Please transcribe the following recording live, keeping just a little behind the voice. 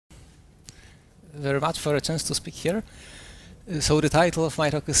very much for a chance to speak here. So the title of my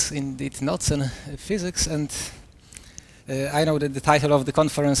talk is indeed Knots and Physics, and I know that the title of the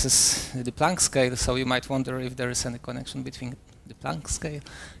conference is the Planck scale, so you might wonder if there is any connection between the Planck scale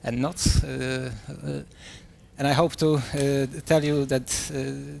and knots. And I hope to tell you that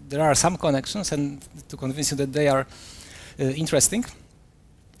there are some connections and to convince you that they are interesting.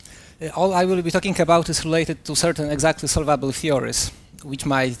 All I will be talking about is related to certain exactly solvable theories, which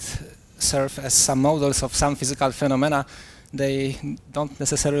might serve as some models of some physical phenomena. They don't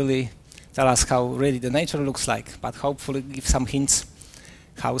necessarily tell us how really the nature looks like, but hopefully give some hints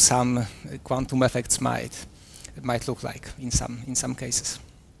how some quantum effects might look like in some cases.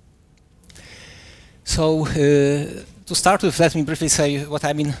 So to start with, let me briefly say what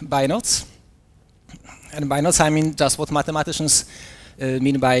I mean by knots. And by knots, I mean just what mathematicians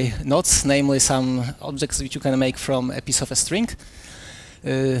mean by knots, namely some objects which you can make from a piece of a string.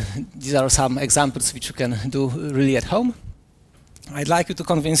 These are some examples which you can do really at home. I'd like you to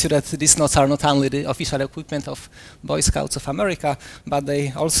convince you that these knots are not only the official equipment of Boy Scouts of America, but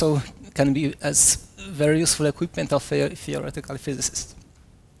they also can be as very useful equipment of theoretical physicists.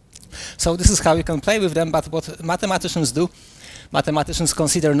 So this is how you can play with them, but what mathematicians do, mathematicians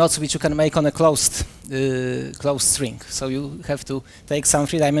consider knots which you can make on a closed string. So you have to take some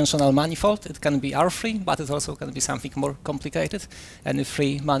three-dimensional manifold. It can be R3, but it also can be something more complicated, any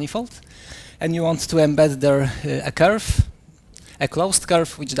free manifold. And you want to embed there a curve, a closed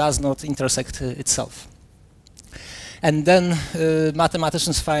curve which does not intersect itself. And then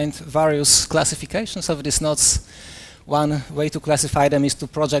mathematicians find various classifications of these knots. One way to classify them is to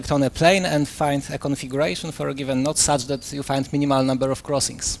project on a plane and find a configuration for a given knot such that you find minimal number of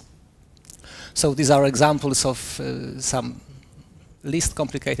crossings. So these are examples of some least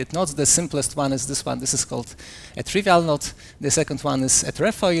complicated knots. The simplest one is this one. This is called a trivial knot. The second one is a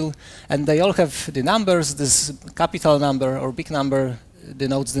trefoil, and they all have the numbers. This capital number or big number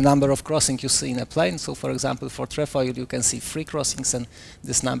denotes the number of crossings you see in a plane. So for example, for trefoil you can see 3 crossings, and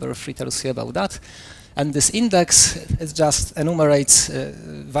this number of 3 tells you about that. And this index, it just enumerates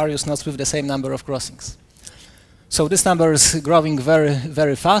various knots with the same number of crossings. So this number is growing very,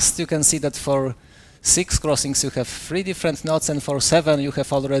 very fast. You can see that for 6 crossings you have 3 different knots, and for 7 you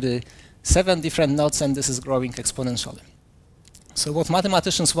have already 7 different knots, and this is growing exponentially. So what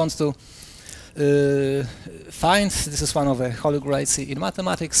mathematicians want to find, this is one of the holy grails in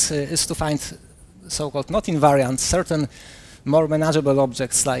mathematics, is to find so-called knot invariants, certain more manageable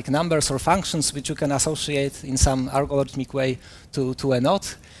objects like numbers or functions which you can associate in some algorithmic way to a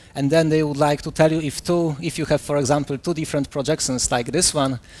knot. And then they would like to tell you if you have, for example, 2 different projections like this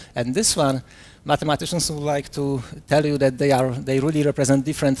one and this one, mathematicians would like to tell you that they really represent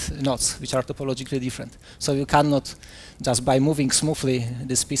different knots which are topologically different. So you cannot just by moving smoothly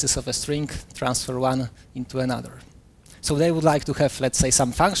these pieces of a string transfer one into another. So they would like to have, let's say,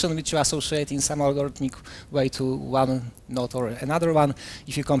 some function which you associate in some algorithmic way to one knot or another one.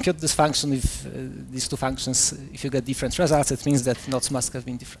 If you compute this function with these 2 functions, if you get different results, it means that knots must have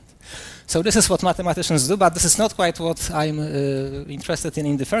been different. So this is what mathematicians do, but this is not quite what I'm interested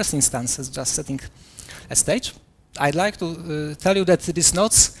in the first instance. It's just setting a stage. I'd like to tell you that these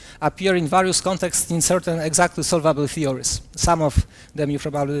knots appear in various contexts in certain exactly solvable theories. Some of them you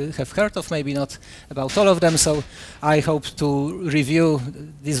probably have heard of, maybe not about all of them, so I hope to review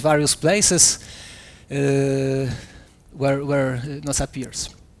these various places where knots appears.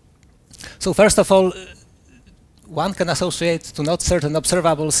 So first of all, one can associate to knots certain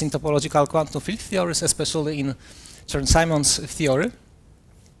observables in topological quantum field theories, especially in Chern-Simons theory.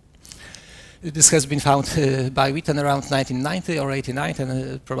 This has been found by Witten around 1990 or 89,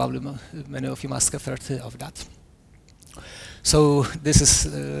 and probably many of you must have heard of that. So this is,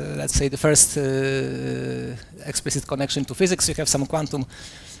 let's say, the first explicit connection to physics. You have some quantum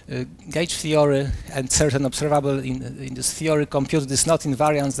gauge theory, and certain observable in this theory compute these knot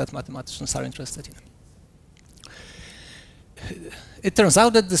invariants that mathematicians are interested in. It turns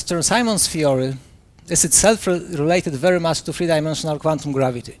out that this Chern-Simons theory is itself related very much to 3-dimensional quantum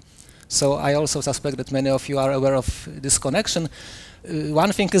gravity. So I also suspect that many of you are aware of this connection.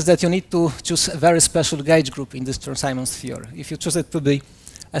 One thing is that you need to choose a very special gauge group in this Chern-Simons theory. If you choose it to be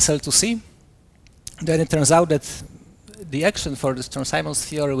SL2C, then it turns out that the action for this Chern-Simons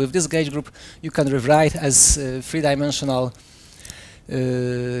theory with this gauge group you can rewrite as 3-dimensional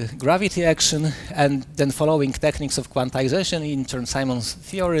gravity action, and then following techniques of quantization in Chern-Simons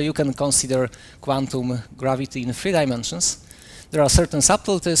theory you can consider quantum gravity in 3 dimensions. There are certain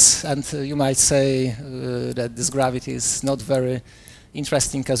subtleties, and you might say that this gravity is not very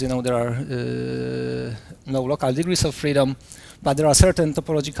interesting, because there are no local degrees of freedom. but there are certain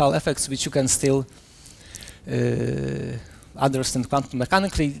topological effects which you can still understand quantum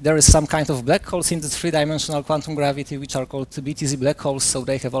mechanically. There is some kind of black holes in the three-dimensional quantum gravity which are called BTZ black holes, so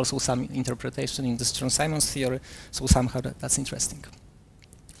they have also some interpretation in the Chern-Simons theory, so somehow that's interesting.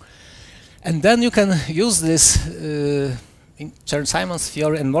 And then you can use this in Chern-Simons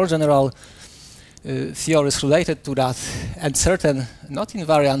theory and more general theories related to that and certain not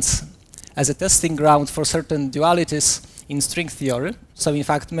invariants as a testing ground for certain dualities in string theory. So in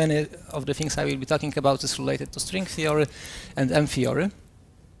fact, many of the things I will be talking about is related to string theory and M theory.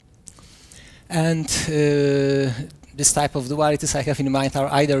 And this type of dualities I have in mind are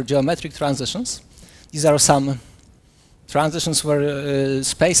either geometric transitions. These are some transitions where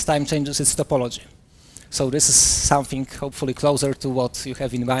space-time changes its topology. So this is something hopefully closer to what you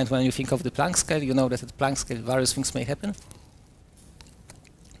have in mind when you think of the Planck scale. You know that at Planck scale various things may happen.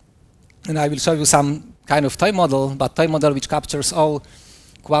 And I will show you some kind of toy model, but toy model which captures all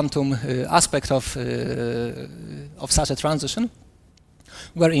quantum aspects of such a transition,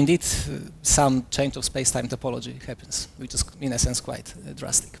 where indeed some change of space-time topology happens, which is in a sense quite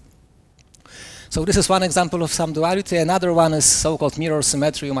drastic. So this is one example of some duality. Another one is so-called mirror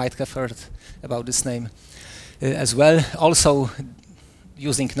symmetry. You might have heard about this name as well. Also,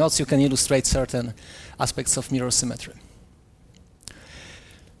 using knots, you can illustrate certain aspects of mirror symmetry.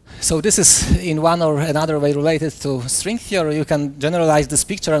 So this is in one or another way related to string theory. You can generalize this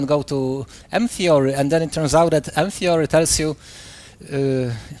picture and go to M theory, and then it turns out that M theory tells you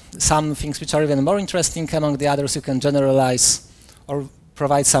some things which are even more interesting. Among the others, you can generalize or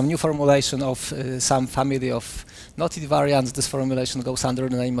provide some new formulation of some family of knot invariants. This formulation goes under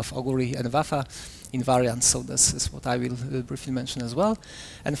the name of Oguri and Waffa invariants. So this is what I will briefly mention as well.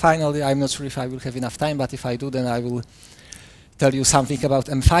 And finally, I'm not sure if I will have enough time, but if I do, then I will tell you something about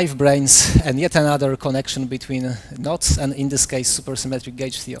M5 branes and yet another connection between knots and, in this case, supersymmetric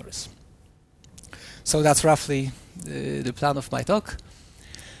gauge theories. So that's roughly the plan of my talk.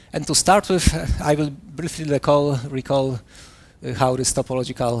 And to start with, I will briefly recall how this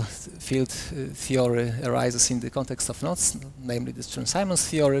topological field theory arises in the context of knots, namely the Chern-Simons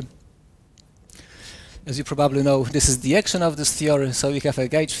theory. As you probably know, this is the action of this theory. So we have a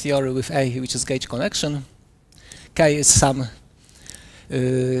gauge theory with A, which is gauge connection. K is some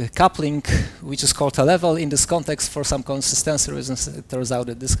coupling, which is called a level in this context. For some consistency reasons, it turns out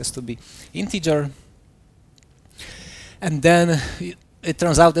that this has to be integer. And then it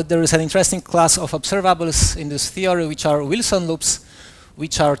turns out that there is an interesting class of observables in this theory, which are Wilson loops,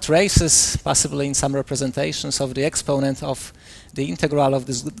 which are traces, possibly in some representations of the exponent of the integral of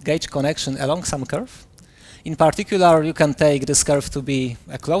this gauge connection along some curve. In particular, you can take this curve to be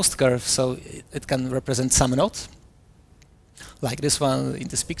a closed curve, so it can represent some knot, like this one in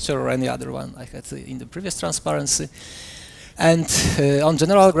this picture or any other one I had in the previous transparency. And on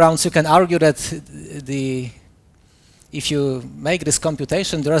general grounds, you can argue that if you make this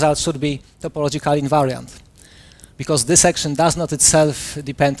computation, the result should be topological invariant, because this action does not itself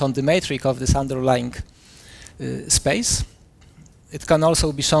depend on the metric of this underlying space. It can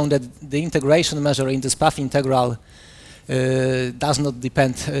also be shown that the integration measure in this path integral does not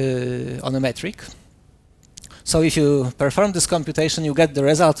depend on a metric. So if you perform this computation, you get the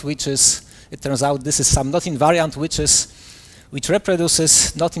result, which is, it turns out this is some knot invariant, which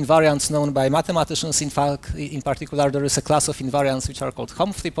reproduces knot invariants known by mathematicians. In fact, in particular, there is a class of invariants which are called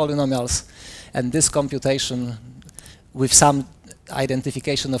Humphrey polynomials, and this computation with some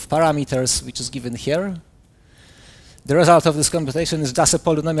identification of parameters, which is given here. The result of this computation is just a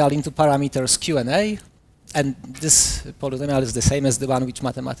polynomial into parameters Q and A, and this polynomial is the same as the one which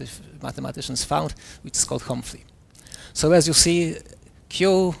mathematicians found, which is called Humphrey. So as you see,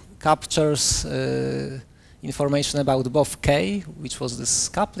 Q captures information about both K, which was this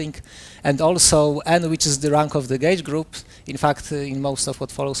coupling, and also N, which is the rank of the gauge group. In fact, in most of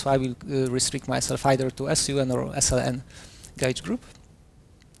what follows, I will restrict myself either to SUN or SLN gauge group.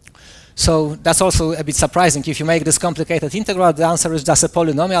 So that's also a bit surprising. If you make this complicated integral, the answer is just a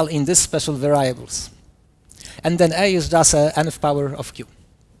polynomial in these special variables. And then A is just a nth power of Q.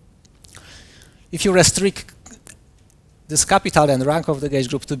 If you restrict this capital N rank of the gauge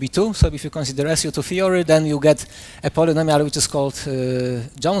group to be 2, so if you consider SU2 theory, then you get a polynomial which is called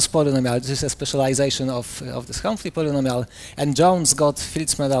Jones polynomial. This is a specialization of this Humphrey polynomial. And Jones got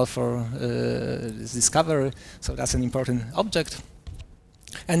Fields Medal for this discovery, so that's an important object.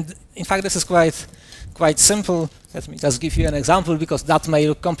 And in fact, this is quite simple. Let me just give you an example, because that may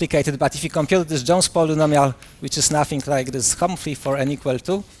look complicated, but if you compute this Jones polynomial, which is nothing like this Humphrey for n equal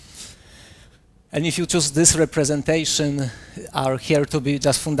 2, and if you choose this representation are here to be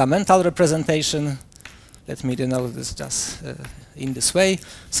just fundamental representation, let me denote this just in this way.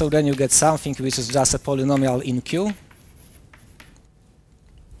 So then you get something which is just a polynomial in Q.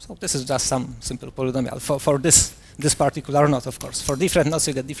 So this is just some simple polynomial for this particular knot, of course. For different knots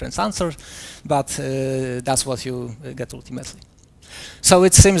you get different answers, but that's what you get ultimately. So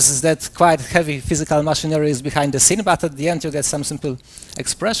it seems that quite heavy physical machinery is behind the scene, but at the end you get some simple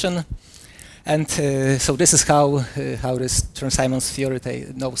expression. And so this is how this Chern-Simons theory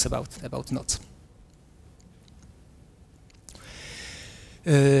knows about knots.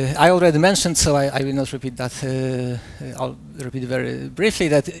 I already mentioned, so I will not repeat that. I'll repeat very briefly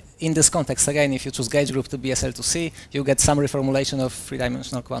that in this context, again, if you choose gauge group to be SL2C, you get some reformulation of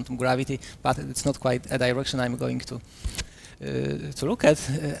three-dimensional quantum gravity, but it's not quite a direction I'm going to look at.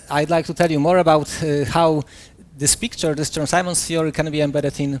 I'd like to tell you more about how this picture, this Chern-Simons theory, can be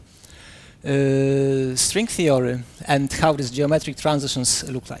embedded in string theory and how these geometric transitions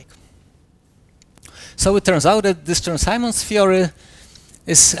look like. So it turns out that this Chern-Simons theory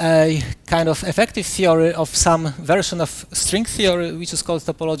is a kind of effective theory of some version of string theory, which is called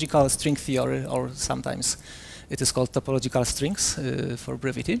topological string theory, or sometimes it is called topological strings for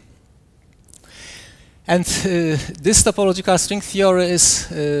brevity. And this topological string theory is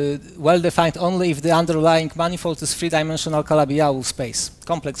well defined only if the underlying manifold is three-dimensional Calabi-Yau space,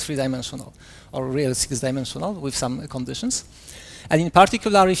 complex three-dimensional, or real six-dimensional with some conditions. And in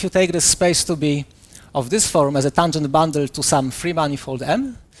particular, if you take this space to be of this form as a tangent bundle to some free manifold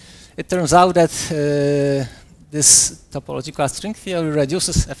M, it turns out that this topological string theory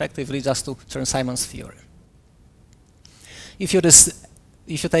reduces effectively just to Chern-Simons theory. If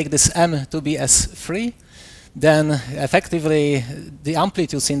you take this M to be as free, then effectively the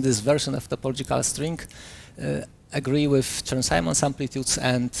amplitudes in this version of topological string agree with Chern-Simons amplitudes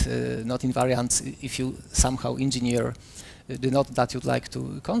and not invariant if you somehow engineer the knot that you'd like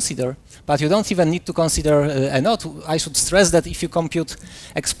to consider. But you don't even need to consider a knot. I should stress that if you compute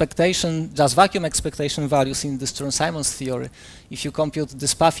expectation, just vacuum expectation values in this Chern-Simons theory, if you compute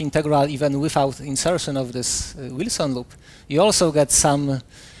this path integral even without insertion of this Wilson loop, you also get some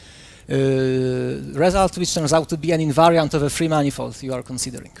result which turns out to be an invariant of a free manifold you are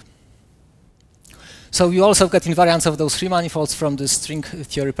considering. So you also get invariants of those free manifolds from the string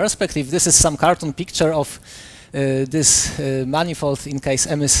theory perspective. This is some cartoon picture of this manifold in case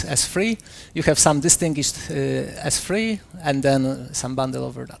M is S3. You have some distinguished S3 and then some bundle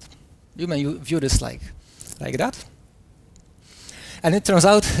over that. You may view this like that. And it turns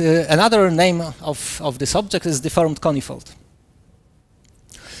out another name of this object is deformed conifold.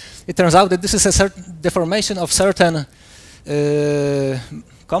 It turns out that this is a certain deformation of certain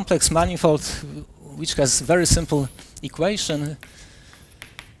complex manifold which has very simple equation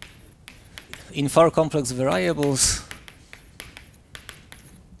in 4 complex variables,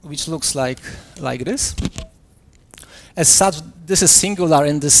 which looks like this. As such, this is singular,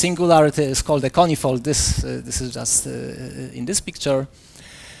 and the singularity is called a conifold. This is just in this picture.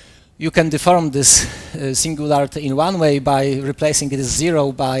 You can deform this singularity in one way by replacing it as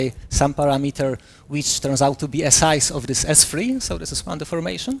 0 by some parameter which turns out to be a size of this S3. So this is one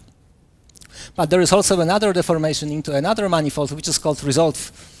deformation. But there is also another deformation into another manifold, which is called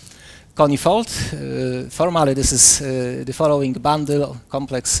resolve conifold. Formally, this is the following bundle,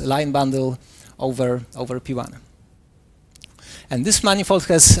 complex line bundle over P1. And this manifold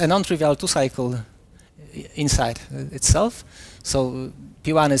has a non-trivial 2-cycle inside itself. So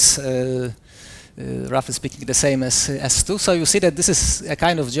P1 is, roughly speaking, the same as S2. So you see that this is a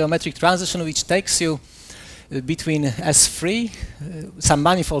kind of geometric transition which takes you between S3, some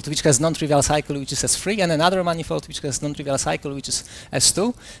manifold which has non-trivial cycle which is S3, and another manifold which has non-trivial cycle which is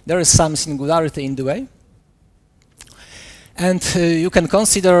S2. There is some singularity in the way. And you can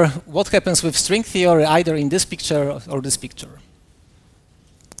consider what happens with string theory either in this picture or this picture.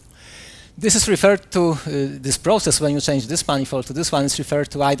 This is referred to, this process when you change this manifold to this one is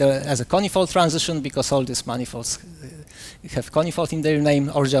referred to either as a conifold transition, because all these manifolds have conifold in their name,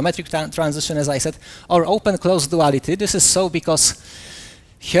 or geometric transition, as I said, or open-closed duality. This is so because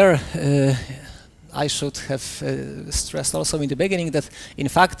here I should have stressed also in the beginning that, in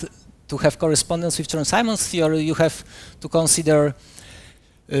fact, to have correspondence with Chern-Simons theory, you have to consider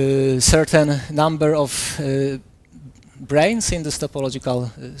certain number of branes in this topological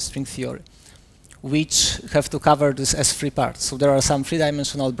string theory, which have to cover this S3 part. So there are some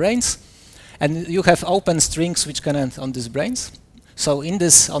three-dimensional branes, and you have open strings which can end on these branes. So in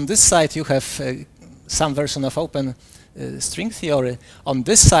this, on this side, you have some version of open string theory. On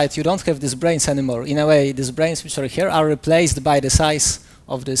this side, you don't have these branes anymore. In a way, these branes which are here are replaced by the size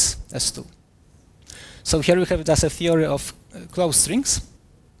of this S2. So here we have just a theory of closed strings.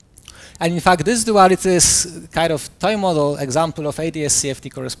 And in fact, this duality is kind of toy model example of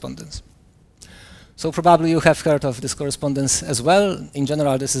ADS-CFT correspondence. So probably you have heard of this correspondence as well. In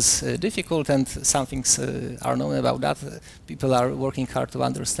general, this is difficult, and some things are known about that. People are working hard to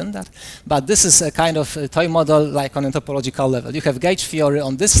understand that. But this is a kind of a toy model, like on a topological level. You have gauge theory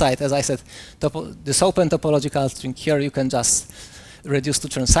on this side. As I said, this open topological string here, you can just reduce to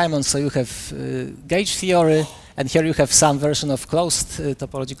Chern-Simons. So you have gauge theory, and here you have some version of closed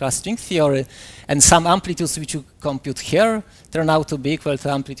topological string theory, and some amplitudes which you compute here turn out to be equal to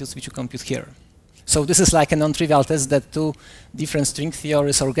amplitudes which you compute here. So this is like a non-trivial test that two different string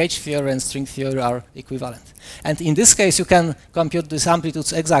theories, or gauge theory and string theory, are equivalent. And in this case, you can compute these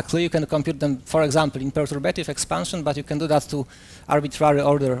amplitudes exactly. You can compute them, for example, in perturbative expansion, but you can do that to arbitrary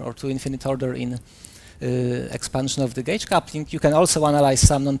order or to infinite order in expansion of the gauge coupling. You can also analyze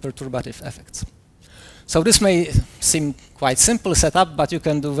some non-perturbative effects. So this may seem quite simple setup, but you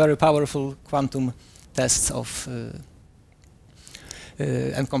can do very powerful quantum tests of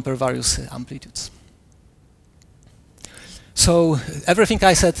and compare various amplitudes. So everything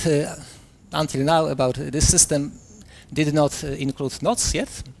I said until now about this system did not include knots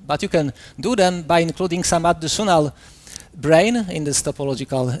yet, but you can do them by including some additional brain in this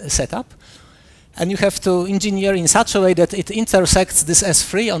topological setup. And you have to engineer in such a way that it intersects this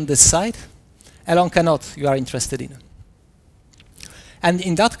S3 on this side along a knot you are interested in. And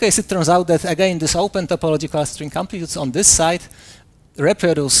in that case, it turns out that, again, this open topological string amplitudes on this side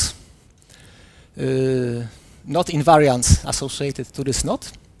reproduce knot invariants associated to this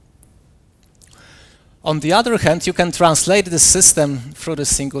knot. On the other hand, you can translate this system through the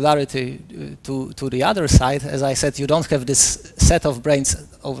singularity to the other side. As I said, you don't have this set of branes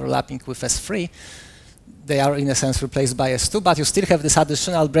overlapping with S3. They are, in a sense, replaced by S2, but you still have this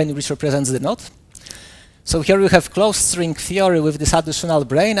additional brane which represents the knot. So here you have closed string theory with this additional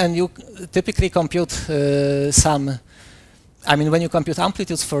brane, and you typically compute when you compute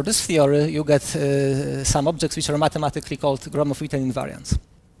amplitudes for this theory, you get some objects which are mathematically called Gromov-Witten invariants.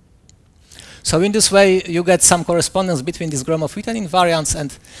 So in this way, you get some correspondence between these Gromov-Witten invariants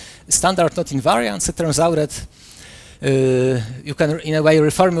and standard knot invariants. It turns out that you can, in a way,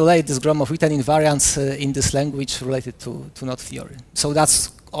 reformulate these Gromov-Witten invariants in this language related to knot theory. So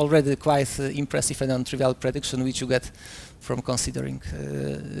that's already quite impressive and non-trivial prediction which you get from considering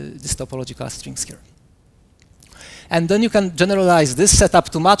these topological strings here. And then you can generalize this setup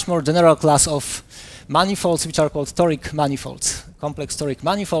to much more general class of manifolds which are called toric manifolds, complex toric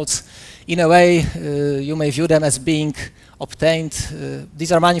manifolds. In a way, you may view them as being obtained.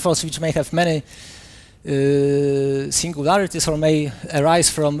 These are manifolds which may have many singularities or may arise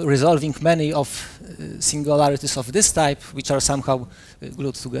from resolving many of singularities of this type, which are somehow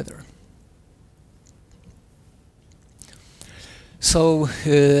glued together. So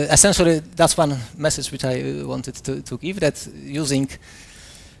essentially, that's one message which I wanted to give, that using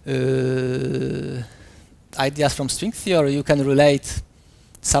ideas from string theory, you can relate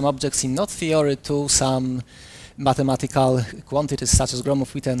some objects in knot theory to some mathematical quantities such as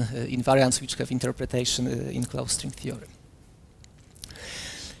Gromov-Witten invariants which have interpretation in closed string theory.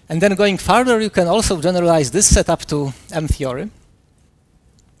 And then going further, you can also generalize this setup to M theory.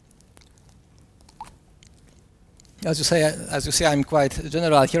 As you see, I'm quite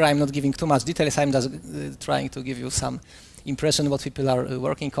general here. I'm not giving too much details. I'm just trying to give you some impression what people are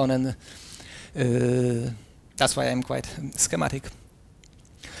working on, and that's why I'm quite schematic.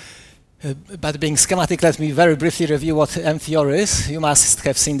 But being schematic, let me very briefly review what M theory is. You must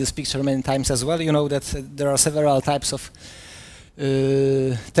have seen this picture many times as well. You know that there are several types of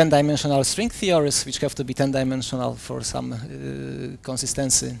 10-dimensional string theories, which have to be 10-dimensional for some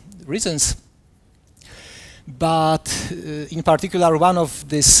consistency reasons. But in particular, one of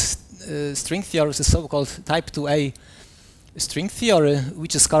these string theories is so-called type 2A string theory,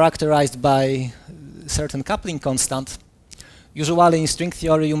 which is characterized by certain coupling constant. Usually in string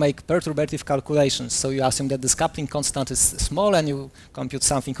theory, you make perturbative calculations. So you assume that this coupling constant is small and you compute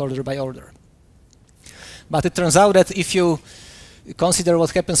something order by order. But it turns out that if you consider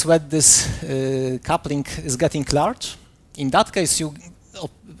what happens when this coupling is getting large, in that case, you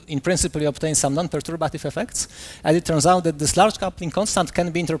in principle, you obtain some non-perturbative effects. And it turns out that this large coupling constant can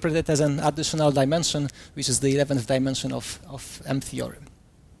be interpreted as an additional dimension, which is the 11th dimension of M theory.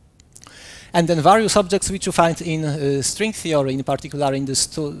 And then various objects which you find in string theory, in particular in this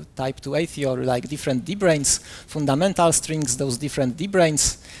type 2A theory, like different D-branes, fundamental strings, those different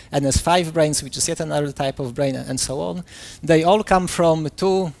D-branes, NS5 branes, which is yet another type of brane, and so on. They all come from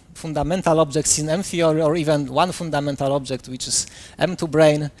two fundamental objects in M theory, or even one fundamental object, which is M2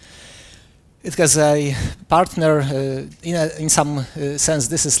 brane. It has a partner, in some sense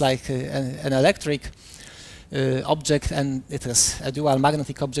this is like an electric object, and it has a dual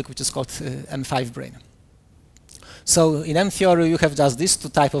magnetic object which is called M5 brane. So in M theory you have just these two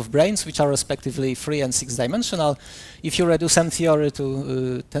types of branes which are respectively 3 and 6 dimensional. If you reduce M theory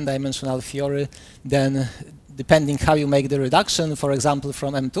to 10-dimensional theory, then depending how you make the reduction, for example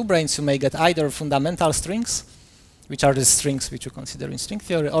from M2 branes you may get either fundamental strings, which are the strings which you consider in string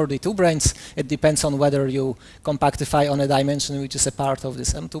theory, or the 2 branes. It depends on whether you compactify on a dimension which is a part of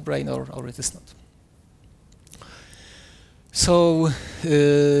this M2 brane or it is not. So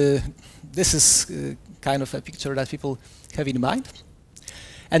this is kind of a picture that people have in mind.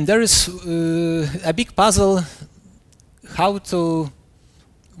 And there is a big puzzle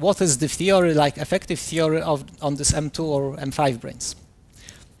what is the theory, like effective theory on this M2 or M5 branes.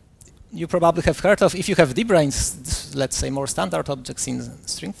 You probably have heard of, if you have D branes, let's say more standard objects in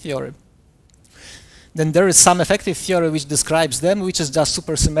string theory, then there is some effective theory which describes them, which is just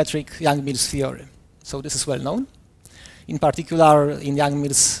supersymmetric Yang-Mills theory. So this is well known. In particular, in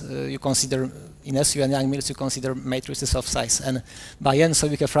Yang-Mills, you consider, in SU and Yang-Mills, you consider matrices of size n by n, so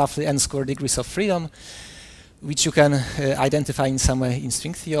you have roughly n squared degrees of freedom, which you can identify in some way in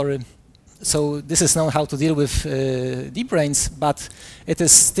string theory. So this is known how to deal with D branes, but it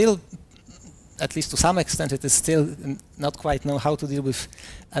is still, at least to some extent, it is still not quite known how to deal with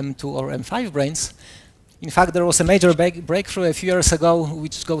M2 or M5 branes. In fact, there was a major breakthrough a few years ago,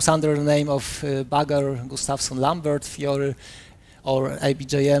 which goes under the name of Bagger, Gustafsson, Lambert theory, or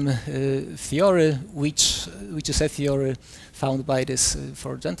ABJM theory, which is a theory found by this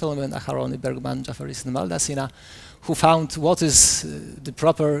four gentlemen, Aharoni, Bergman, Jaferis, and Maldacena, who found what is the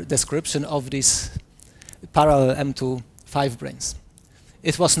proper description of this parallel M2 5 branes.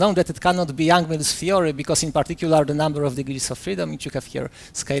 It was known that it cannot be Yang-Mills theory because, in particular, the number of degrees of freedom, which you have here,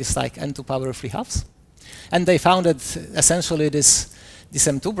 scales like n to power 3/2. And they found that essentially these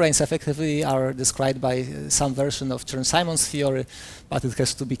M2 branes effectively are described by some version of Chern-Simons theory, but it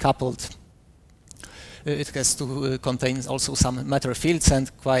has to be coupled. It has to contain also some matter fields and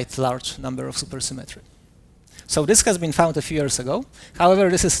quite large number of supersymmetry. So this has been found a few years ago. However,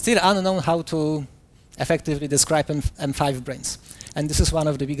 this is still unknown how to effectively describe M5 branes. And this is one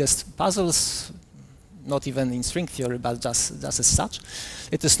of the biggest puzzles, not even in string theory, but just as such.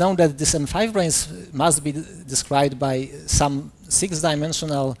 It is known that this M5 branes must be described by some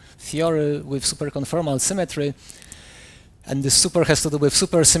 6-dimensional theory with superconformal symmetry. And this super has to do with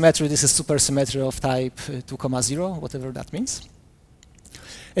supersymmetry. This is supersymmetry of type 2,0, whatever that means.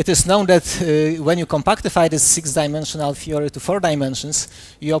 It is known that when you compactify this 6-dimensional theory to 4 dimensions,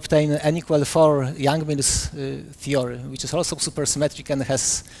 you obtain n equal 4 Yang-Mills theory, which is also supersymmetric and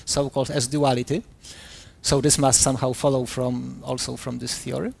has so-called S-duality. So this must somehow follow also from this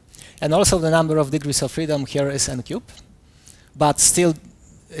theory. And also the number of degrees of freedom here is n cube. But still,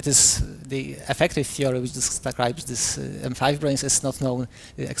 it is the effective theory which describes this M5 branes is not known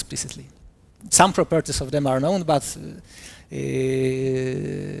explicitly. Some properties of them are known, but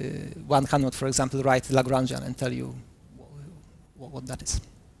one cannot, for example, write Lagrangian and tell you what that is.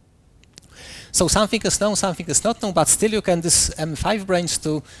 So something is known, something is not known, but still you can this M5 branes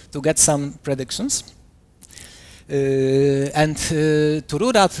to get some predictions. And to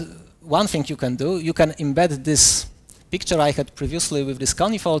do that, one thing you can do, you can embed this picture I had previously with these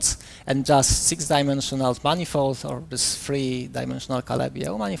conifolds and just 6-dimensional manifold or this 3-dimensional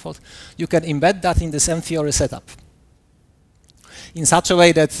Calabi-Yau manifold. You can embed that in this M-theory setup in such a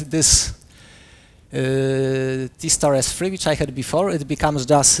way that this T star S3, which I had before, it becomes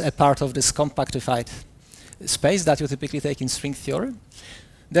just a part of this compactified space that you typically take in string theory.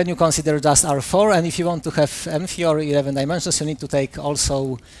 Then you consider just R4, and if you want to have M theory 11 dimensions, you need to take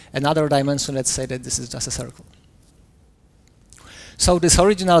also another dimension. Let's say that this is just a circle. So this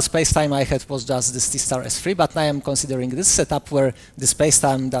original space-time I had was just this T star S3, but now I'm considering this setup where the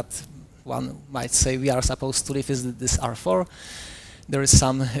space-time that one might say we are supposed to live is this R4. There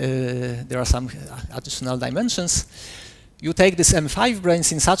are some additional dimensions. You take this M5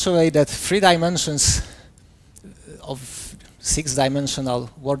 branes in such a way that 3 dimensions of 6-dimensional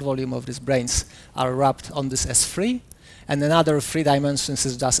word volume of these branes are wrapped on this S3, and another 3 dimensions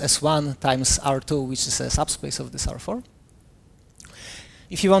is just S1 times R2, which is a subspace of this R4.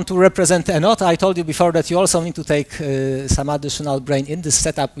 If you want to represent a knot, I told you before that you also need to take some additional brane in this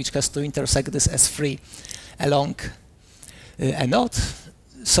setup, which has to intersect this S3 along a knot.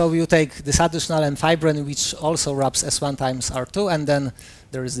 So you take this additional M5 brane, which also wraps S1 times R2, and then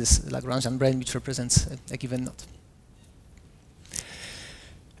there is this Lagrangian brane, which represents a given knot.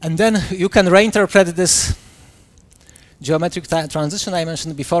 And then you can reinterpret this geometric transition I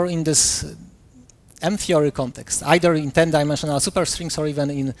mentioned before in this M-theory context, either in 10-dimensional superstrings or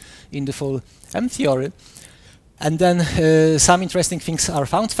even in the full M-theory. And then some interesting things are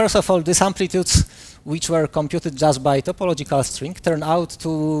found. First of all, these amplitudes, which were computed just by topological string, turn out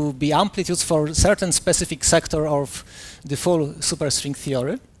to be amplitudes for a certain specific sector of the full superstring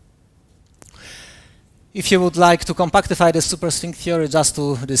theory. If you would like to compactify the superstring theory just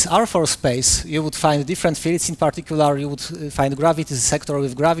to this R4 space, you would find different fields. In particular, you would find gravity sector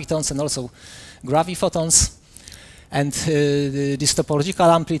with gravitons and also graviphotons. And these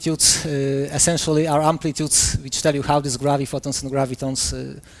topological amplitudes essentially are amplitudes which tell you how these graviphotons and gravitons,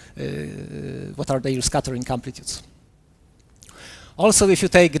 what are their scattering amplitudes. Also, if you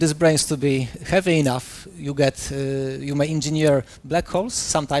take these branes to be heavy enough, you may engineer black holes,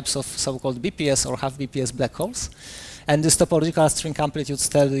 some types of so-called BPS or half BPS black holes. And these topological string amplitudes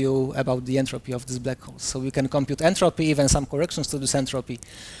tell you about the entropy of these black holes. So you can compute entropy, even some corrections to this entropy.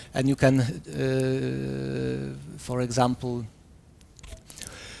 And you can, for example,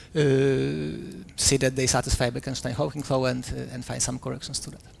 see that they satisfy Bekenstein-Hawking law and find some corrections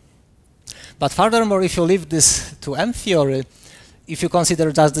to that. But furthermore, if you leave this to M-theory, if you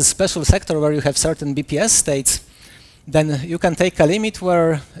consider just this special sector where you have certain BPS states, then you can take a limit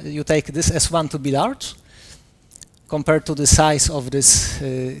where you take this S1 to be large, compared to the size of this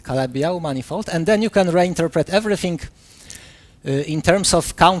Calabi-Yau manifold, and then you can reinterpret everything in terms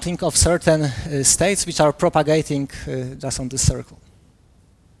of counting of certain states which are propagating just on this circle.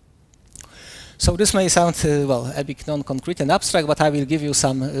 So this may sound, well, a bit non-concrete and abstract, but I will give you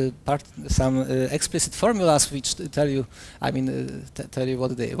some explicit formulas which tell you, tell you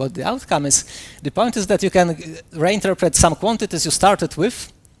what the outcome is. The point is that you can reinterpret some quantities you started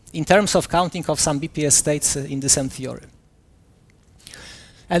with in terms of counting of some BPS states in the same theory.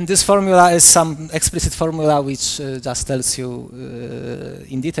 And this formula is some explicit formula which just tells you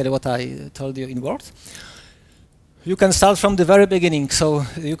in detail what I told you in Word. You can start from the very beginning, so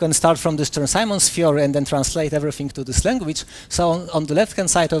you can start from this Chern-Simons theory and then translate everything to this language. So on the left-hand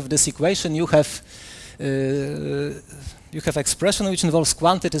side of this equation, you have expression which involves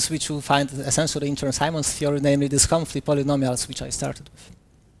quantities which you find essentially in Chern-Simons theory, namely these Comfly polynomials which I started with.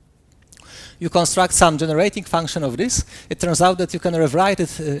 You construct some generating function of this. It turns out that you can rewrite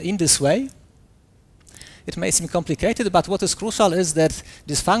it in this way. It may seem complicated, but what is crucial is that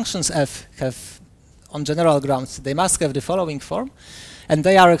these functions f have, on general grounds, they must have the following form, and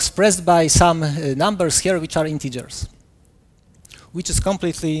they are expressed by some numbers here which are integers, which is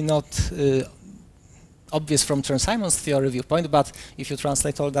completely not obvious from Chern-Simons theory viewpoint, but if you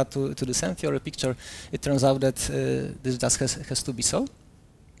translate all that to the same theory picture, it turns out that this just has to be so.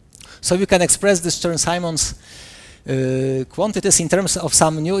 So you can express this Chern-Simons quantities in terms of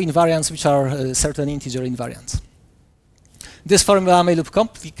some new invariants which are certain integer invariants. This formula may look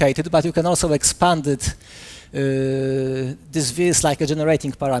complicated, but you can also expand it. This V is like a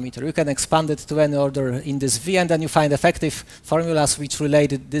generating parameter. You can expand it to any order in this V, and then you find effective formulas which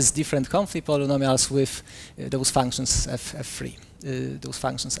relate these different Comfly polynomials with those functions f3, those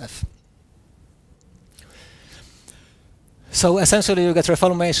functions f. So essentially, you get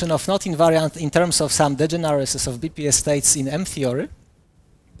reformation of not invariant in terms of some degeneracies of BPS states in M theory,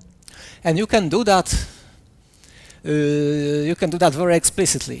 and you can do that. Very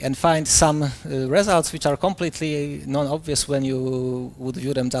explicitly and find some results which are completely non-obvious when you would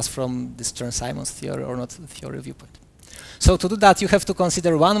view them just from this Chern-Simons theory or not theory viewpoint. So to do that, you have to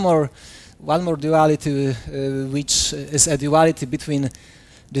consider one more duality, which is a duality between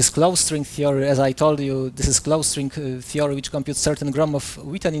this closed string theory. As I told you, this is closed string theory which computes certain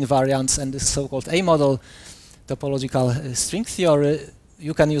Gromov-Witten invariants, and this so-called A-model topological string theory.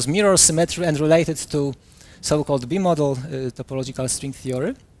 You can use mirror symmetry and relate it to so-called B-model topological string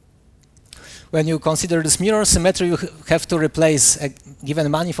theory. When you consider this mirror symmetry, you have to replace a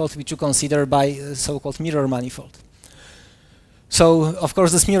given manifold which you consider by a so-called mirror manifold. So, of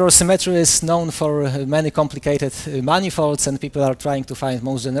course, this mirror symmetry is known for many complicated manifolds, and people are trying to find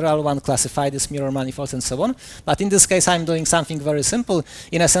most general one, classify this mirror manifolds, and so on. But in this case, I'm doing something very simple.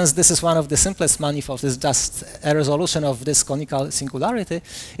 In a sense, this is one of the simplest manifolds. It's just a resolution of this conical singularity.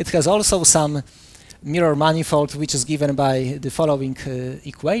 It has also some mirror manifold which is given by the following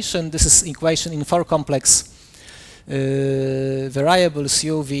equation. This is equation in 4 complex variables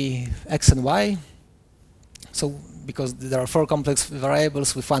u, v, x, and y. So because there are 4 complex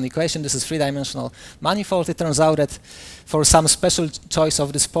variables with one equation, this is 3-dimensional manifold. It turns out that for some special choice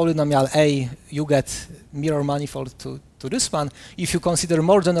of this polynomial a, you get mirror manifold to this one. If you consider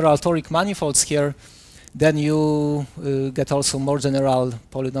more general toric manifolds here, then you get also more general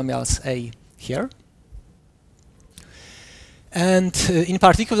polynomials a here. And in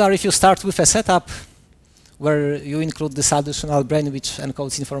particular, if you start with a setup where you include this additional brain which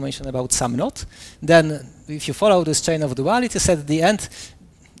encodes information about some knot. Then if you follow this chain of dualities, at the end,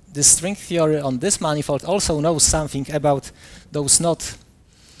 the string theory on this manifold also knows something about those knot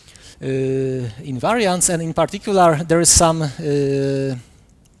invariants, and in particular there is some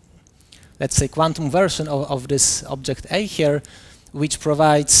let's say quantum version of this object A here, which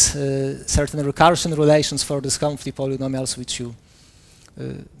provides certain recursion relations for these complete polynomials which you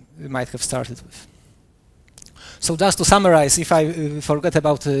might have started with. So just to summarize, if I forget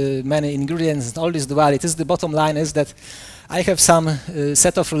about many ingredients and all these dualities, the bottom line is that I have some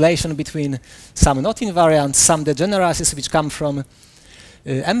set of relation between some knot invariants, some degeneracies which come from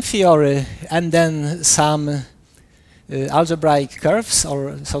M theory, and then some algebraic curves,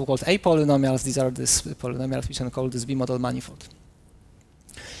 or so-called A polynomials. These are these polynomials which are called this B-model manifold.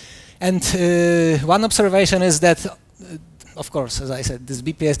 And one observation is that, of course, as I said, this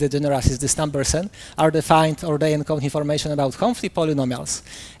BPS degeneracies, this numbers n, are defined, or they encode information about complete polynomials.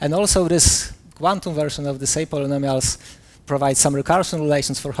 And also this quantum version of the A polynomials provides some recursion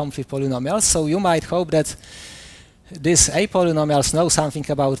relations for complete polynomials. So you might hope that these A polynomials know something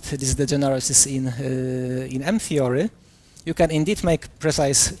about these degeneracies in M theory. You can indeed make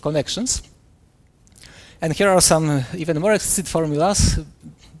precise connections. And here are some even more explicit formulas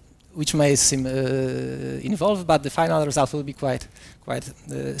which may seem involved, but the final result will be quite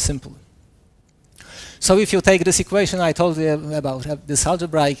simple. So if you take this equation I told you about, this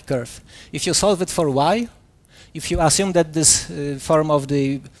algebraic curve, if you solve it for y, if you assume that this form of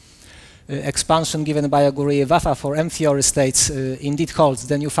the expansion given by Aguirre-Waffa for M theory states indeed holds,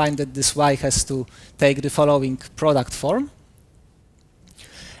 then you find that this y has to take the following product form.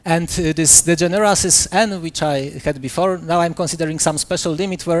 And this degeneracies n, which I had before, now I'm considering some special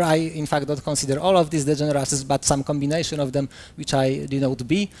limit where I, in fact, don't consider all of these degeneracies, but some combination of them, which I denote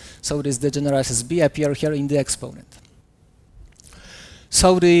b. So this degeneracies b appear here in the exponent.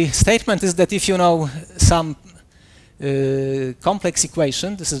 So the statement is that if you know some complex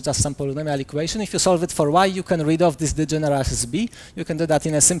equation, this is just some polynomial equation, if you solve it for y, you can rid off this degeneracies b. You can do that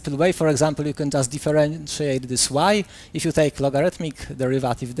in a simple way. For example, you can just differentiate this y. If you take logarithmic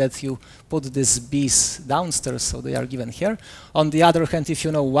derivative, that you put these b's downstairs, so they are given here. On the other hand, if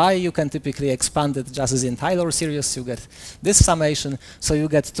you know y, you can typically expand it just as in Taylor series. You get this summation, so you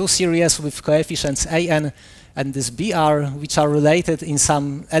get two series with coefficients an and this br, which are related in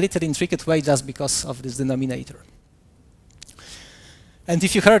some a little intricate way just because of this denominator. And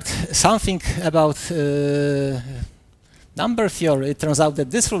if you heard something about number theory, it turns out that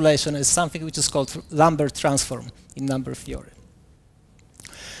this relation is something which is called Lambert transform in number theory.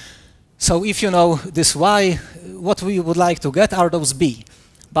 So if you know this y, what we would like to get are those b.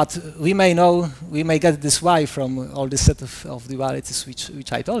 But we may get this y from all this set of dualities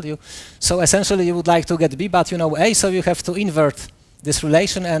which I told you. So essentially you would like to get b, but you know a, so you have to invert this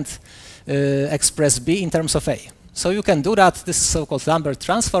relation and express b in terms of a. So you can do that. This is so-called Lambert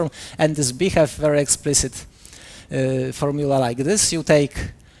transform, and this b have very explicit formula like this. You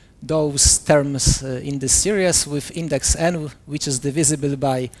take those terms in this series with index n, which is divisible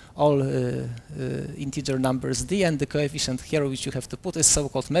by all integer numbers d, and the coefficient here which you have to put is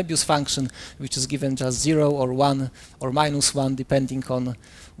so-called Möbius function, which is given just 0 or 1 or -1, depending on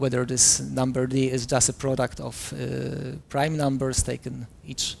whether this number d is just a product of prime numbers taken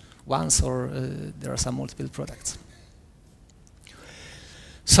each once, or there are some multiple products.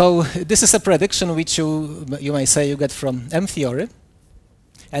 So this is a prediction which you may say you get from M theory.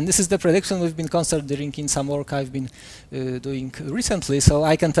 And this is the prediction we've been considering in some work I've been doing recently. So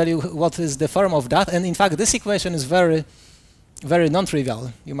I can tell you what is the form of that. And in fact, this equation is very, very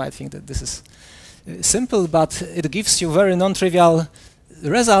non-trivial. You might think that this is simple, but it gives you very non-trivial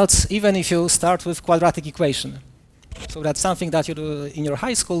results, even if you start with quadratic equation. So that's something that you do in your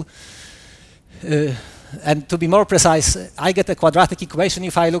high school. And to be more precise, I get a quadratic equation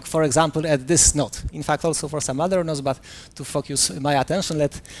if I look, for example, at this knot. In fact, also for some other knots, but to focus my attention,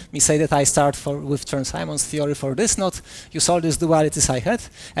 let me say that I start with Chern-Simons theory for this knot. You saw these dualities I had,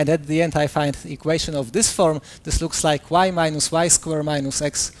 and at the end I find the equation of this form. This looks like y minus y square minus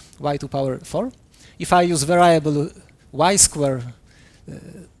x y to power 4. If I use variable y square,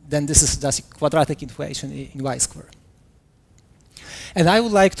 then this is just a quadratic equation in y square. And I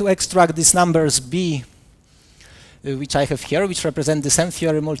would like to extract these numbers b, which I have here, which represent the same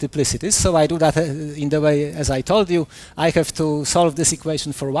theory multiplicities. So I do that in the way as I told you. I have to solve this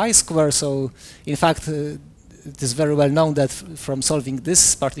equation for y square. So in fact, it is very well known that from solving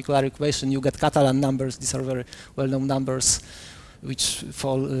this particular equation, you get Catalan numbers. These are very well-known numbers which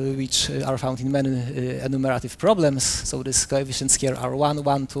are found in many enumerative problems. So these coefficients here are 1,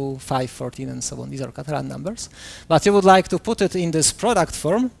 1, 2, 5, 14, and so on. These are Catalan numbers. But you would like to put it in this product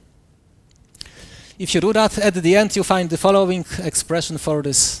form. If you do that, at the end you find the following expression for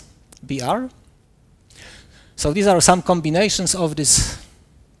this BR. So these are some combinations of these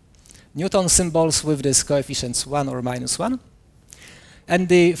Newton symbols with these coefficients 1 or minus 1. And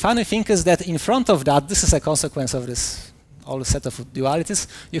the funny thing is that in front of that, this is a consequence of this whole set of dualities,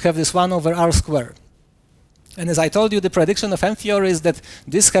 you have this 1 over r squared. And as I told you, the prediction of M-theory is that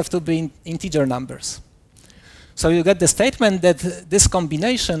these have to be integer numbers. So you get the statement that this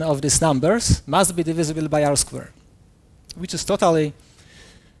combination of these numbers must be divisible by r squared, which is totally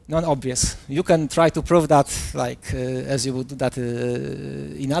non-obvious. You can try to prove that like as you would do that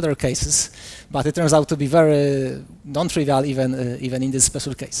in other cases, but it turns out to be very non-trivial even in this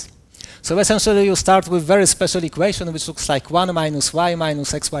special case. So essentially you start with very special equation which looks like 1 minus y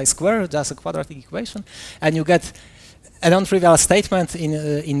minus xy squared, just a quadratic equation, and you get a non-trivial statement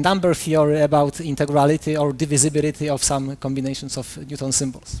in number theory about integrality or divisibility of some combinations of Newton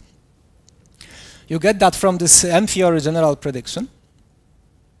symbols. You get that from this M-theory general prediction.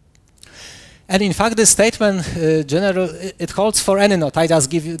 And in fact, this statement, it holds for any knot. I just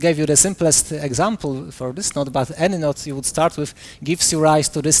gave you the simplest example for this knot, but any knot you would start with gives you rise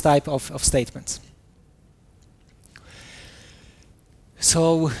to this type of statements.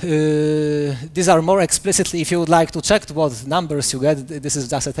 So these are more explicitly, if you would like to check what numbers you get, this is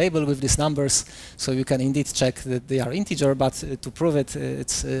just a table with these numbers, so you can indeed check that they are integer, but to prove it,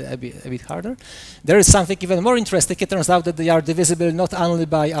 it's a bit harder. There is something even more interesting. It turns out that they are divisible not only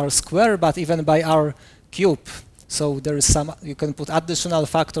by r squared, but even by r cube. So there is some, you can put additional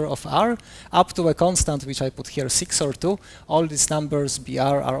factor of r up to a constant, which I put here 6 or 2. All these numbers br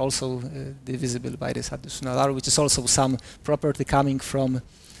are also divisible by this additional r, which is also some property coming from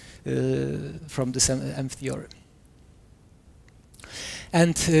this M theory.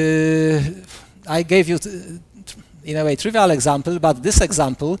 And I gave you, in a way, trivial example, but this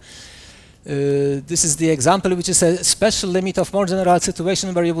example, this is the example which is a special limit of more general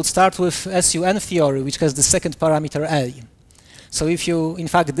situation where you would start with SUN theory, which has the second parameter a. So if you, in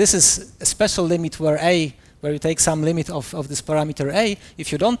fact, this is a special limit where you take some limit of this parameter a.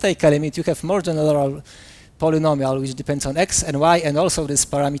 If you don't take a limit, you have more general polynomial which depends on x and y and also this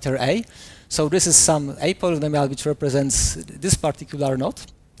parameter a. So this is some a polynomial which represents this particular knot.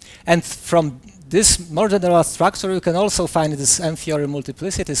 And from this more general structure, you can also find this M-theory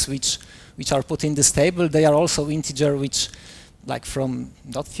multiplicities which are put in this table. They are also integer, which, like from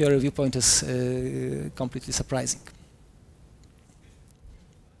dot theory viewpoint, is completely surprising.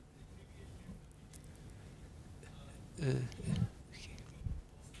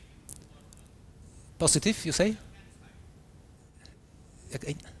 Positive, you say?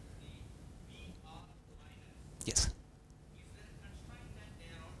 Okay. Yes.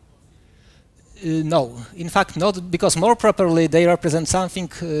 No, in fact not, because more properly they represent something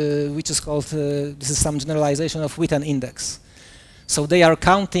which is called, this is some generalization of Witten index. So they are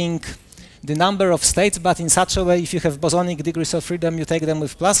counting the number of states, but in such a way, if you have bosonic degrees of freedom, you take them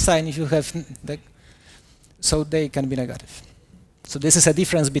with plus sign. If you have, so they can be negative. So this is a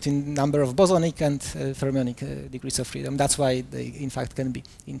difference between number of bosonic and fermionic degrees of freedom. That's why they, in fact, can be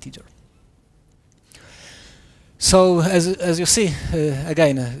integer. So as you see,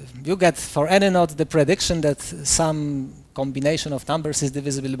 again, you get for any knot the prediction that some combination of numbers is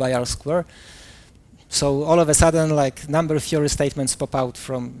divisible by r squared. So all of a sudden, like number theory statements pop out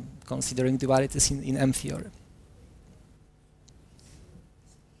from considering dualities in M theory.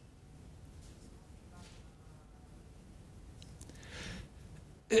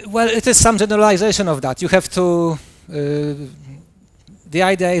 Well, it is some generalization of that. You have to the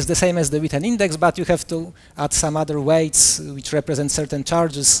idea is the same as the Witten index, but you have to add some other weights which represent certain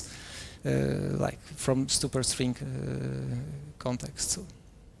charges, like from superstring context. So.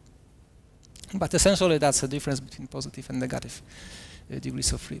 But essentially, that's a difference between positive and negative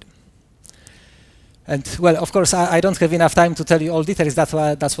degrees of freedom. And well, of course, I don't have enough time to tell you all details.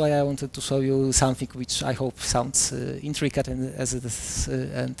 That's why I wanted to show you something which I hope sounds intricate and as it is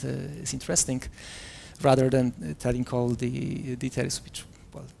is interesting, rather than telling all the details, which,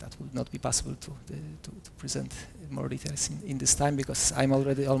 well, that would not be possible to present more details in this time, because I'm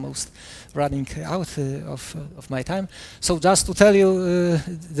already almost running out of my time. So just to tell you,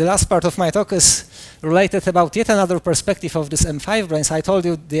 the last part of my talk is related about yet another perspective of this M5 brains. I told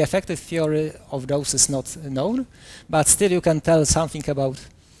you the effective theory of those is not known, but still you can tell something about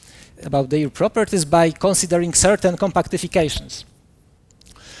their properties by considering certain compactifications.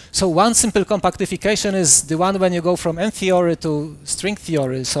 So one simple compactification is the one when you go from M theory to string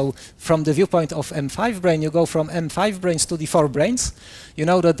theory. So from the viewpoint of M5 brane, you go from M5 branes to D4 branes. You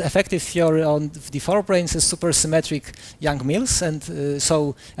know that effective theory on D4 branes is supersymmetric Young-Mills, and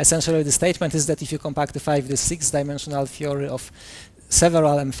so essentially the statement is that if you compactify the 6-dimensional theory of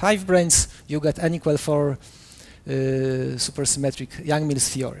several M5 branes, you get n equal 4 supersymmetric Young-Mills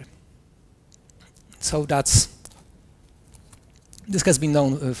theory. So this has been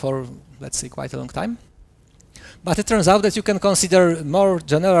known for, let's say, quite a long time. But it turns out that you can consider more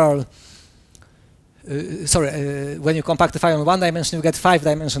general, when you compactify on one dimension, you get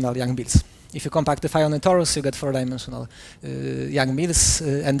 5-dimensional Young-Mills. If you compactify on a torus, you get 4-dimensional Young-Mills,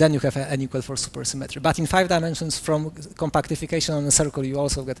 and then you have n equal 4 supersymmetry. But in 5 dimensions, from compactification on a circle, you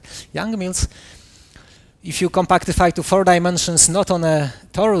also get Young-Mills. If you compactify to 4 dimensions, not on a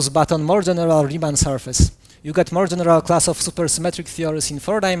torus, but on more general Riemann surface, you get more general class of supersymmetric theories in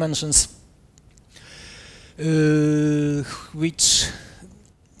 4 dimensions,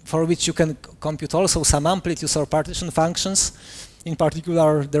 for which you can compute also some amplitudes or partition functions. In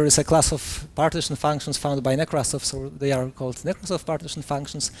particular, there is a class of partition functions found by Nekrasov, so they are called Nekrasov partition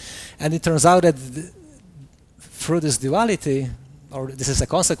functions. And it turns out that through this duality, or this is a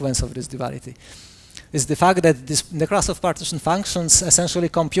consequence of this duality, is the fact that these Nekrasov partition functions essentially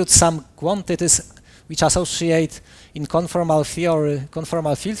compute some quantities which associate in conformal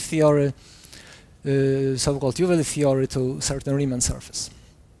field theory, so-called Whewell theory, to certain Riemann surface.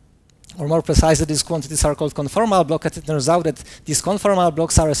 Or more precisely, these quantities are called conformal blocks, and it turns out that these conformal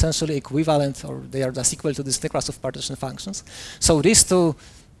blocks are essentially equivalent, or they are just equal to these Nekrasov partition functions. So these two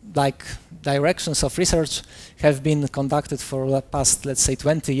directions of research have been conducted for the past, let's say,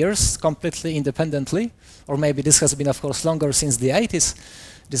 20 years, completely independently, or maybe this has been, of course, longer, since the 80s,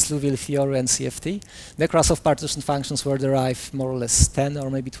 this Whewell theory and CFT. Nekrasov partition functions were derived more or less 10 or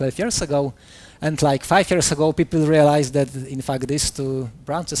maybe 12 years ago, and like 5 years ago, people realized that, in fact, these two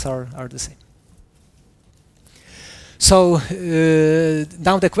branches are the same. So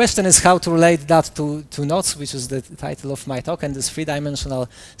now the question is how to relate that to knots, which is the title of my talk, and this 3-dimensional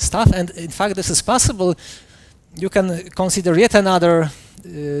stuff. And in fact, this is possible. You can consider yet another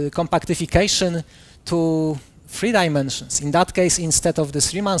compactification to 3 dimensions. In that case, instead of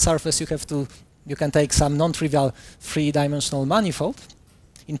this Riemann surface, you can take some non-trivial 3-dimensional manifold.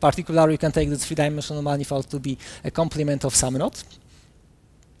 In particular, you can take this 3-dimensional manifold to be a complement of some knot.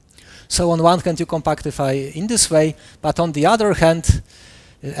 So on one hand, you compactify in this way, but on the other hand,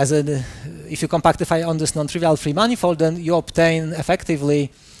 if you compactify on this non-trivial 3 manifold, then you obtain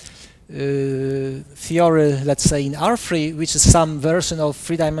effectively theory, let's say, in R3, which is some version of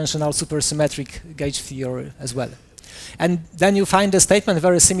 3-dimensional supersymmetric gauge theory as well. And then you find a statement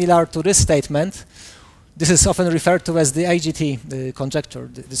very similar to this statement. This is often referred to as the AGT conjecture,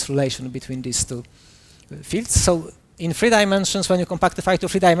 this relation between these two fields. So in 3 dimensions, when you compactify to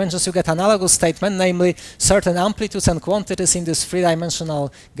 3 dimensions, you get analogous statement, namely certain amplitudes and quantities in this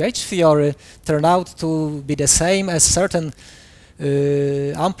 3-dimensional gauge theory turn out to be the same as certain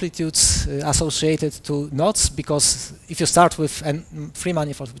amplitudes associated to knots, because if you start with a 3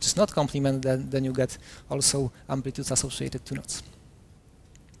 manifold which is not complement, then you get also amplitudes associated to knots.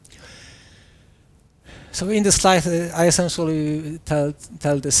 So in this slide, I essentially tell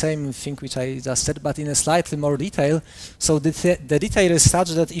the same thing which I just said, but in a slightly more detail. So the detail is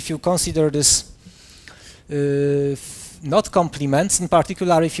such that if you consider this knot complements, in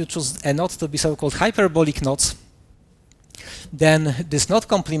particular if you choose a knot to be so-called hyperbolic knots, then these knot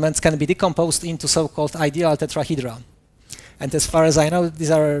complements can be decomposed into so-called ideal tetrahedra. And as far as I know,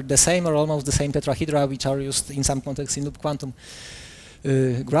 these are the same or almost the same tetrahedra which are used in some contexts in loop quantum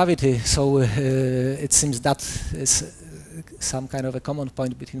gravity. So it seems that is some kind of a common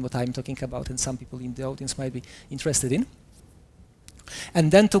point between what I'm talking about and some people in the audience might be interested in. And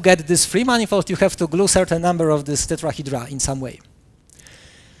then to get this 3 manifold, you have to glue certain number of this tetrahedra in some way.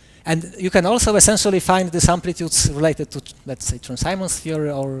 And you can also essentially find these amplitudes related to, let's say, Chern-Simons theory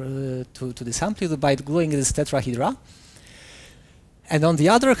or to this amplitude by gluing this tetrahedra. And on the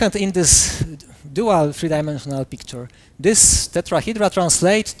other hand, in this dual 3-dimensional picture, this tetrahedra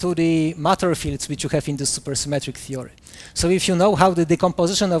translate to the matter fields which you have in this supersymmetric theory. So if you know how the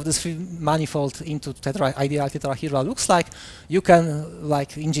decomposition of this 3 manifold into ideal tetrahedra looks like, you can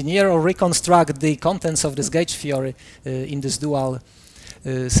like engineer or reconstruct the contents of this gauge theory in this dual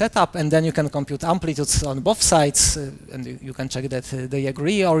setup, and then you can compute amplitudes on both sides, and you can check that they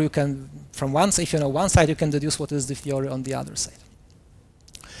agree, or you can, from one side, if you know one side, you can deduce what is the theory on the other side.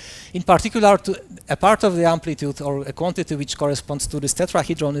 In particular, a part of the amplitude or a quantity which corresponds to this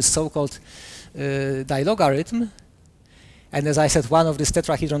tetrahedron is so-called dilogarithm, And as I said, one of these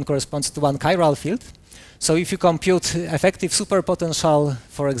tetrahedron corresponds to one chiral field. So if you compute effective superpotential,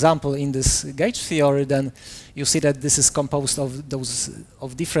 for example, in this gauge theory, then you see that this is composed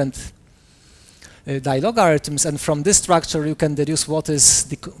of different dilogarithms, and from this structure you can deduce what is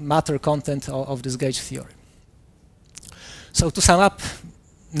the matter content of this gauge theory. So to sum up,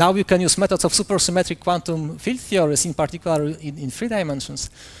 now you can use methods of supersymmetric quantum field theories, in particular in 3 dimensions,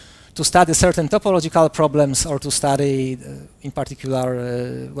 to study certain topological problems, or to study, in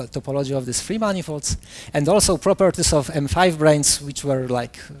particular, well, topology of these 3 manifolds, and also properties of M5 branes, which were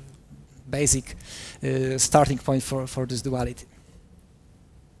like basic starting point for this duality.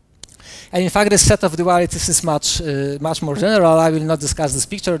 And in fact, this set of dualities is much more general. I will not discuss this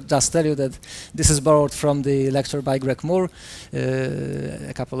picture, just tell you that this is borrowed from the lecture by Greg Moore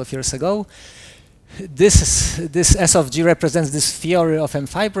a couple of years ago. This S of G represents this theory of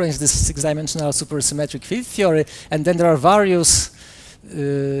M5 branes, this 6-dimensional supersymmetric field theory, and then there are various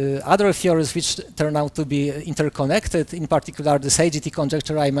other theories which turn out to be interconnected, in particular the AGT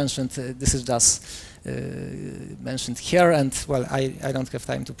conjecture I mentioned. This is just mentioned here, and well, I don't have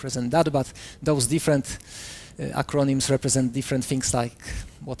time to present that, but those different acronyms represent different things, like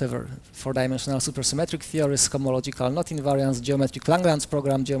whatever 4-dimensional supersymmetric theories, homological not invariance, geometric Lagrange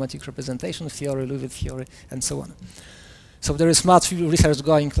program, geometric representation theory, Liouville theory, and so on. So there is much research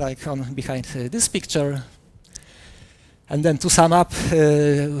going on behind this picture. And then to sum up,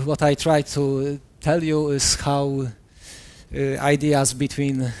 what I try to tell you is how ideas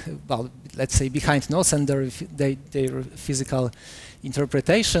between, well, let's say behind nodes and their physical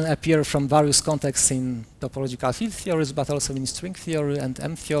interpretation appear from various contexts in topological field theories, but also in string theory and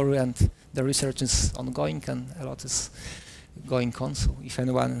M theory, and the research is ongoing and a lot is going on. So if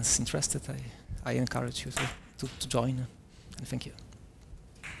anyone is interested, I encourage you to join, and thank you.